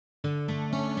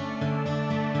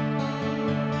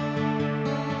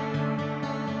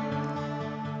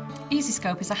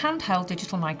Easi-Scope is a handheld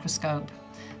digital microscope.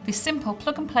 This simple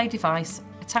plug-and-play device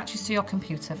attaches to your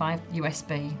computer via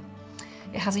USB.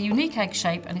 It has a unique egg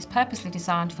shape and is purposely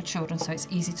designed for children so it's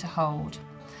easy to hold.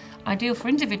 Ideal for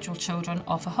individual children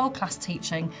or for whole class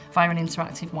teaching via an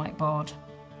interactive whiteboard.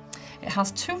 It has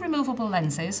 2 removable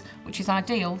lenses, which is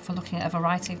ideal for looking at a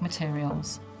variety of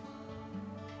materials.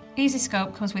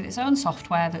 Easi-Scope comes with its own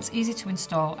software that's easy to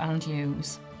install and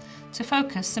use. To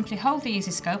focus, simply hold the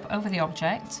Easi-Scope over the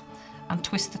object and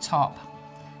twist the top.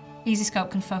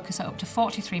 Easi-Scope can focus at up to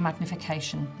 43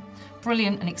 magnification.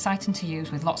 Brilliant and exciting to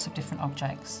use with lots of different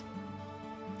objects.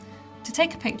 To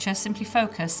take a picture, simply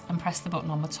focus and press the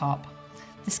button on the top.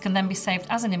 This can then be saved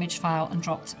as an image file and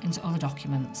dropped into other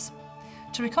documents.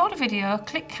 To record a video,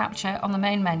 click Capture on the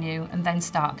main menu and then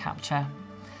Start Capture.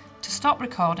 To stop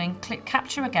recording, click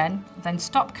Capture again, then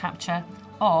Stop Capture,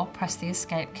 or press the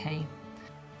Escape key.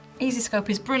 Easi-Scope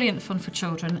is brilliant fun for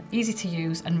children, easy to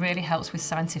use and really helps with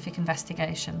scientific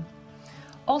investigation.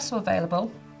 Also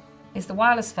available is the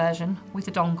wireless version with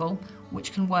a dongle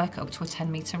which can work up to a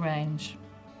 10-metre range.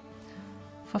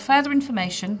 For further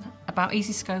information about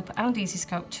Easi-Scope and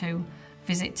Easi-Scope 2,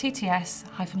 visit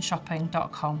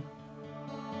tts-shopping.com.